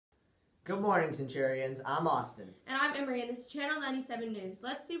Good morning, Centurions. I'm Austin. And I'm Emery, and this is Channel 97 News.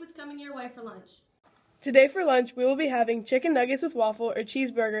 Let's see what's coming your way for lunch. Today for lunch, we will be having chicken nuggets with waffle or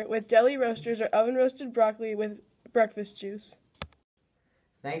cheeseburger with deli roasters or oven-roasted broccoli with breakfast juice.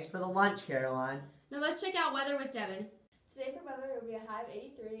 Thanks for the lunch, Caroline. Now let's check out weather with Devin. Today for weather, it will be a high of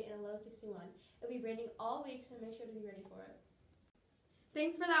 83 and a low of 61. It will be raining all week, so make sure to be ready for it.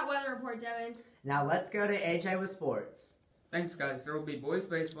 Thanks for that weather report, Devin. Now let's go to AJ with sports. Thanks, guys. There will be boys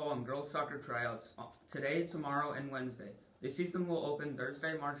baseball and girls soccer tryouts today, tomorrow, and Wednesday. The season will open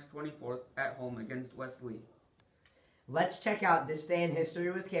Thursday, March 24th at home against Wesley. Let's check out This Day in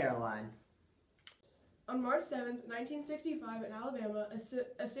History with Caroline. On March 7th, 1965, in Alabama,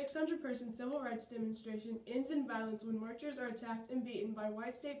 a 600-person civil rights demonstration ends in violence when marchers are attacked and beaten by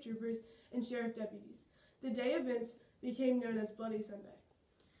white state troopers and sheriff deputies. The day events became known as Bloody Sunday.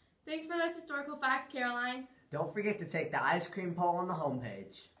 Thanks for those historical facts, Caroline. Don't forget to take the ice cream poll on the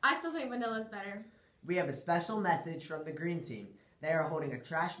homepage. I still think vanilla's better. We have a special message from the Green Team. They are holding a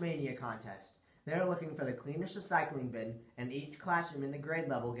Trash Mania contest. They are looking for the cleanest recycling bin, and each classroom in the grade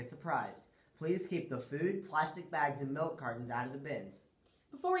level gets a prize. Please keep the food, plastic bags, and milk cartons out of the bins.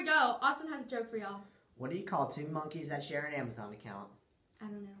 Before we go, Austin has a joke for y'all. What do you call two monkeys that share an Amazon account? I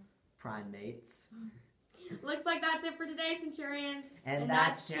don't know. Primates. Looks like that's it for today, Centurions. And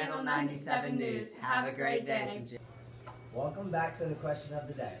that's Channel 97 News. Have a great day, Centurions. Welcome back to the question of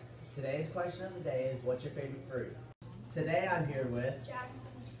the day. Today's question of the day is, what's your favorite fruit? Today I'm here with Jackson.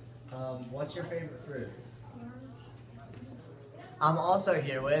 What's your favorite fruit? I'm also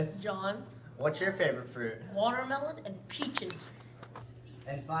here with John. What's your favorite fruit? Watermelon and peaches.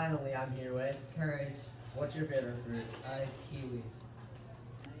 And finally I'm here with Courage. What's your favorite fruit? It's kiwi.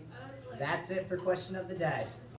 That's it for question of the day.